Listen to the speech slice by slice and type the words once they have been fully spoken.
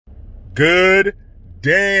Good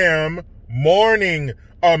damn morning,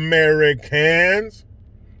 Americans.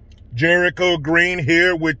 Jericho Green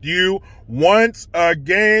here with you once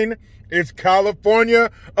again. It's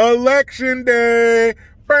California Election Day.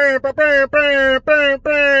 Bam, bam, bam, bam, bam,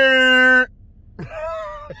 bam.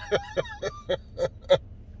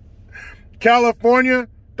 California,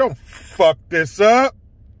 don't fuck this up.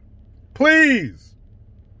 Please.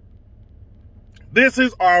 This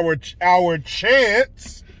is our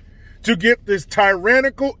chance to get this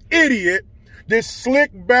tyrannical idiot, this slick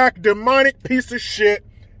back demonic piece of shit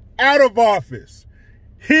out of office.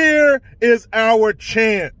 Here is our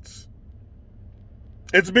chance.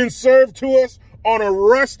 It's been served to us on a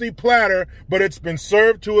rusty platter, but it's been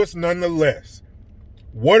served to us nonetheless.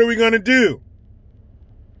 What are we going to do?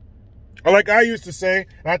 Or like I used to say,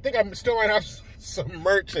 and I think I still might have some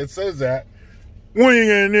merch that says that, what are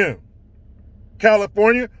you going to do?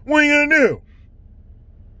 California, what are you going to do?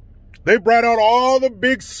 They brought out all the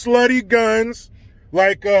big slutty guns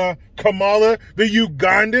like Kamala, the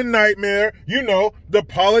Ugandan nightmare, you know, the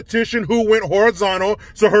politician who went horizontal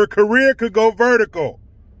so her career could go vertical.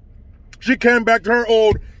 She came back to her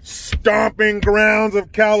old stomping grounds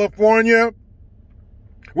of California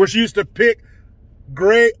where she used to pick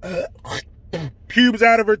gray pubes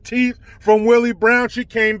out of her teeth from Willie Brown. She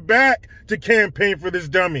came back to campaign for this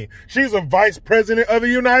dummy. She's a vice president of the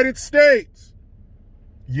United States.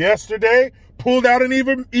 Yesterday, pulled out an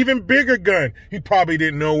even bigger gun. He probably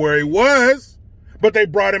didn't know where he was, but they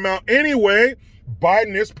brought him out anyway.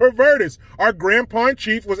 Biden is perverted. Our grandpa in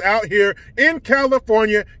chief was out here in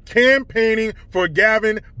California campaigning for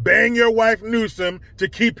Gavin Bang Your Wife Newsom to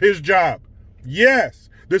keep his job. Yes,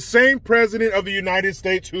 the same president of the United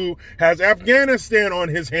States who has Afghanistan on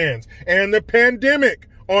his hands and the pandemic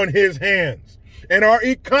on his hands and our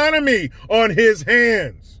economy on his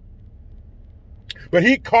hands. But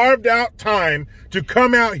he carved out time to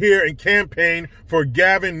come out here and campaign for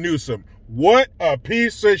Gavin Newsom. What a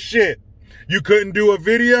piece of shit. You couldn't do a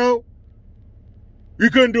video? You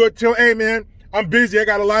couldn't do it till, hey man, I'm busy. I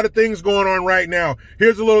got a lot of things going on right now.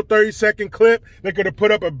 Here's a little 30-second clip. They could have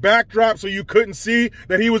put up a backdrop so you couldn't see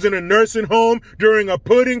that he was in a nursing home during a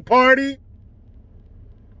pudding party.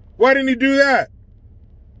 Why didn't he do that?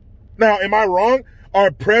 Now, am I wrong?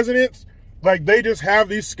 Are presidents, like, they just have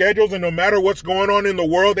these schedules and no matter what's going on in the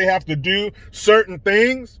world, they have to do certain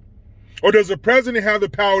things? Or does the president have the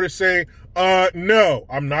power to say, no,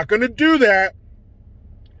 I'm not going to do that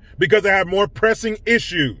because I have more pressing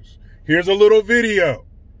issues. Here's a little video.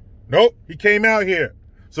 Nope, he came out here.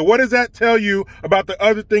 So what does that tell you about the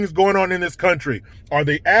other things going on in this country? Are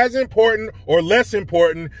they as important or less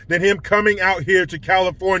important than him coming out here to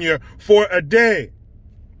California for a day?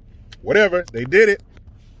 Whatever, they did it.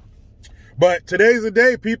 But today's the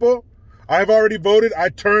day, people. I've already voted. I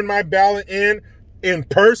turned my ballot in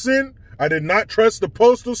person. I did not trust the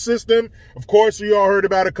postal system. Of course, you all heard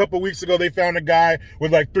about a couple weeks ago, they found a guy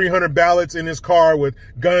with like 300 ballots in his car with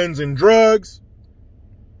guns and drugs.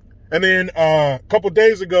 And then a couple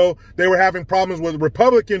days ago, they were having problems with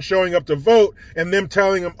Republicans showing up to vote and them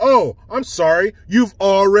telling them, oh, I'm sorry, you've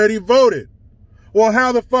already voted. Well,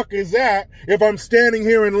 how the fuck is that if I'm standing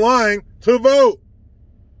here in line to vote?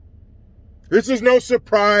 This is no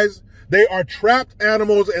surprise. They are trapped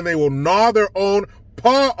animals and they will gnaw their own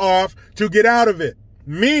paw off to get out of it.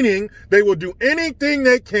 Meaning they will do anything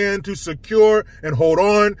they can to secure and hold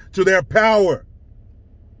on to their power.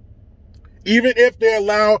 Even if they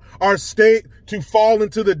allow our state to fall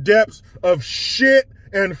into the depths of shit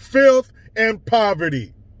and filth and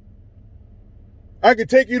poverty. I could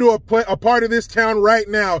take you to a part of this town right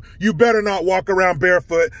now. You better not walk around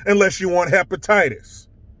barefoot unless you want hepatitis.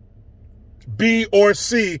 B or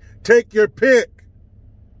C, take your pick.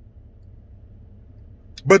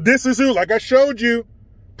 But this is who, like I showed you,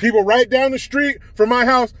 people right down the street from my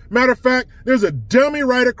house. Matter of fact, there's a dummy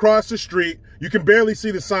right across the street. You can barely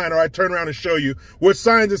see the sign, or I turn around and show you, with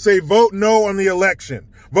signs that say, vote no on the election.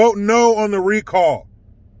 Vote no on the recall.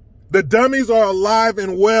 The dummies are alive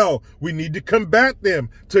and well. We need to combat them.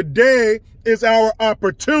 Today is our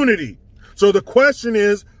opportunity. So the question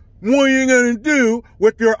is, what are you going to do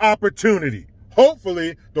with your opportunity?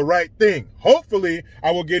 Hopefully the right thing. Hopefully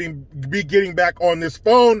I will be getting back on this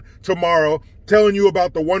phone tomorrow telling you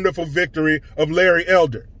about the wonderful victory of Larry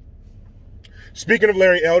Elder. Speaking of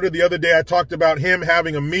Larry Elder, the other day I talked about him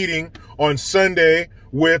having a meeting on Sunday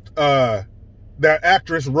with that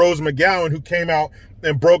actress Rose McGowan, who came out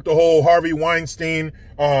and broke the whole Harvey Weinstein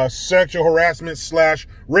sexual harassment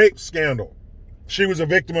 / rape scandal. She was a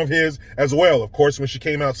victim of his as well. Of course, when she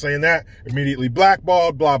came out saying that, immediately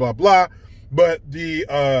blackballed, blah, blah, blah. But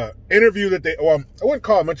the interview that they, well, I wouldn't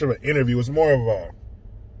call it much of an interview. It was more of a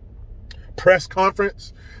press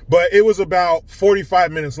conference. But it was about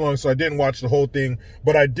 45 minutes long, so I didn't watch the whole thing.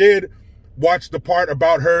 But I did watch the part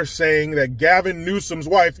about her saying that Gavin Newsom's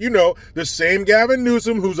wife, you know, the same Gavin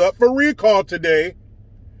Newsom who's up for recall today,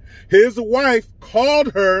 his wife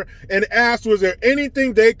called her and asked, was there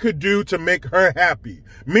anything they could do to make her happy?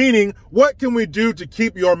 Meaning, what can we do to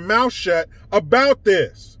keep your mouth shut about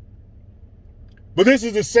this? But this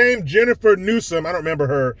is the same Jennifer Newsom. I don't remember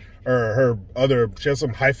her or her other, she has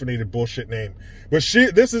some hyphenated bullshit name. But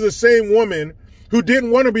this is the same woman who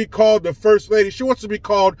didn't want to be called the first lady. She wants to be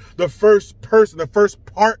called the first person, the first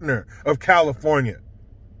partner of California.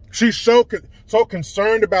 She's so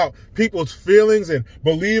concerned about people's feelings and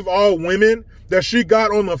believe all women that she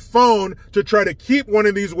got on the phone to try to keep one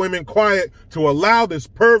of these women quiet to allow this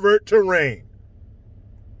pervert to reign.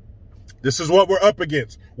 This is what we're up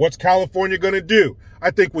against. What's California going to do?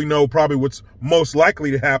 I think we know probably what's most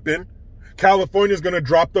likely to happen. California's going to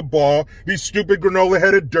drop the ball. These stupid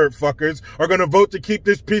granola-headed dirt fuckers are going to vote to keep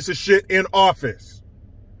this piece of shit in office.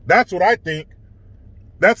 That's what I think.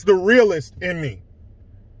 That's the realist in me.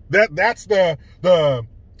 That's the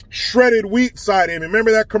shredded wheat side in me.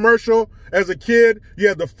 Remember that commercial? As a kid, you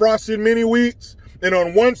had the frosted mini wheats, and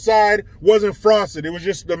on one side wasn't frosted. It was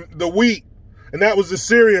just the wheat. And that was the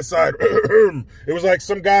serious side. It was like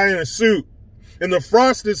some guy in a suit. And the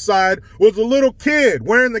frosted side was a little kid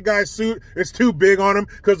wearing the guy's suit. It's too big on him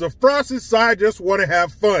because the frosted side just want to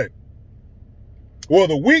have fun. Well,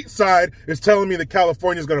 the wheat side is telling me that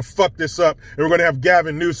California's going to fuck this up and we're going to have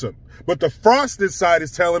Gavin Newsom. But the frosted side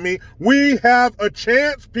is telling me we have a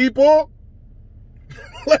chance, people.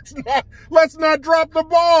 Let's not drop the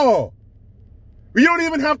ball. You don't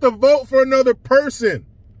even have to vote for another person.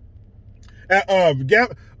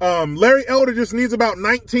 Larry Elder just needs about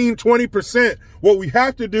 19-20%. What we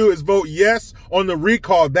have to do is vote yes on the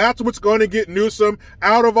recall. That's what's going to get Newsom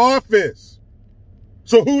out of office.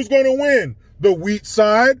 So who's going to win? The wheat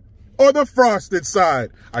side or the frosted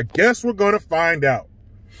side? I guess we're going to find out.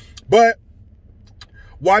 But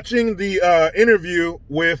watching the interview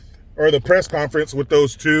with, or the press conference with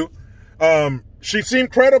those two, she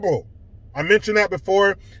seemed credible. I mentioned that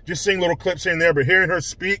before, just seeing little clips here and there, but hearing her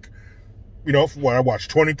speak, you know, what I watched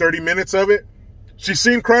 20, 30 minutes of it, she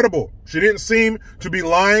seemed credible. She didn't seem to be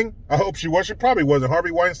lying. I hope she was. She probably wasn't. Harvey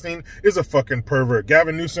Weinstein is a fucking pervert.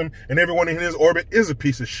 Gavin Newsom and everyone in his orbit is a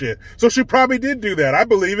piece of shit. So she probably did do that. I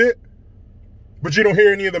believe it. But you don't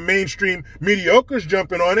hear any of the mainstream mediocres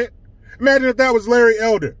jumping on it. Imagine if that was Larry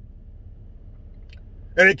Elder.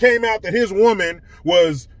 And it came out that his woman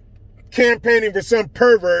was campaigning for some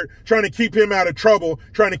pervert, trying to keep him out of trouble,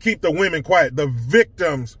 trying to keep the women quiet, the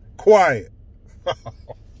victims quiet.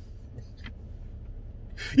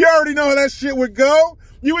 You already know how that shit would go.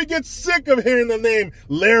 You would get sick of hearing the name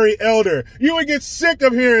Larry Elder. You would get sick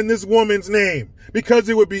of hearing this woman's name because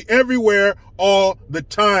it would be everywhere all the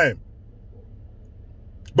time.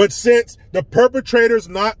 But since the perpetrator's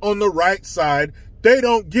not on the right side, they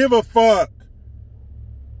don't give a fuck.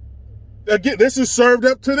 Again, this is served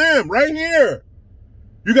up to them right here.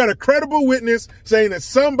 You got a credible witness saying that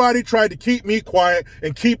somebody tried to keep me quiet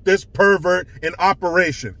and keep this pervert in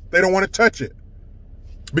operation. They don't want to touch it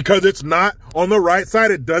because it's not on the right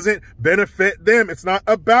side. It doesn't benefit them. It's not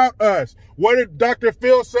about us. What did Dr.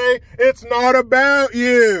 Phil say? It's not about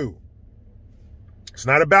you. It's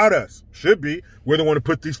not about us. Should be. We're the one to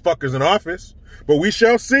put these fuckers in office. But we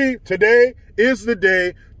shall see. Today is the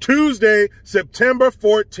day. Tuesday, September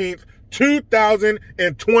 14th,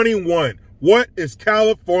 2021. What is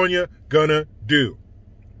California gonna do?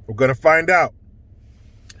 We're gonna find out.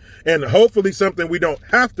 And hopefully something we don't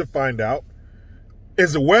have to find out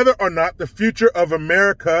is whether or not the future of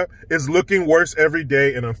America is looking worse every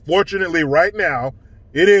day. And unfortunately, right now,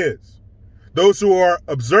 it is. Those who are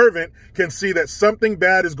observant can see that something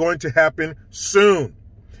bad is going to happen soon.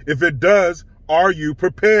 If it does, are you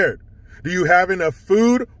prepared? Do you have enough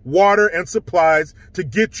food, water, and supplies to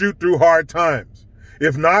get you through hard times?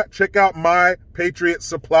 If not, check out My Patriot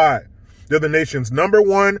Supply. They're the nation's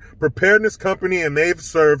 #1 preparedness company, and they've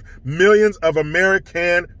served millions of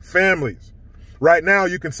American families. Right now,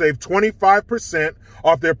 you can save 25%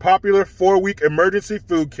 off their popular 4-week emergency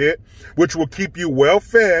food kit, which will keep you well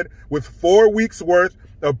fed with 4 weeks worth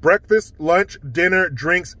of breakfast, lunch, dinner,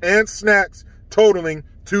 drinks, and snacks, totaling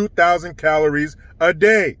 2,000 calories a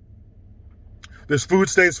day. This food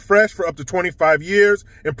stays fresh for up to 25 years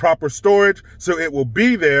in proper storage, so it will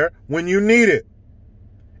be there when you need it.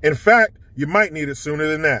 In fact, you might need it sooner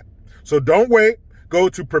than that. So don't wait. Go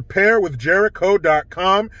to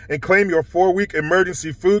preparewithjericho.com and claim your 4-week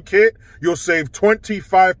emergency food kit. You'll save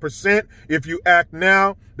 25% if you act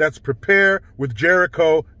now. That's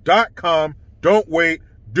preparewithjericho.com. Don't wait.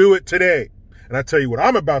 Do it today. And I tell you what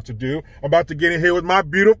I'm about to do. I'm about to get in here with my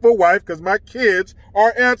beautiful wife because my kids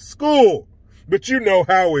are at school. But you know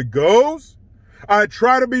how it goes. I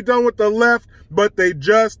try to be done with the left, but they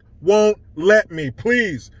just won't let me.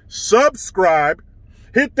 Please subscribe.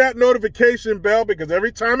 Hit that notification bell because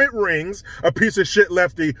every time it rings, a piece of shit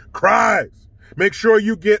lefty cries. Make sure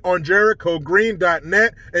you get on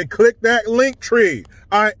JerichoGreen.net and click that link tree.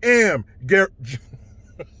 I am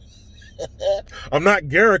I'm not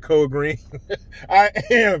Jericho Green. I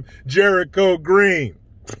am Jericho Green.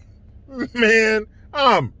 Man,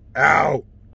 I'm out.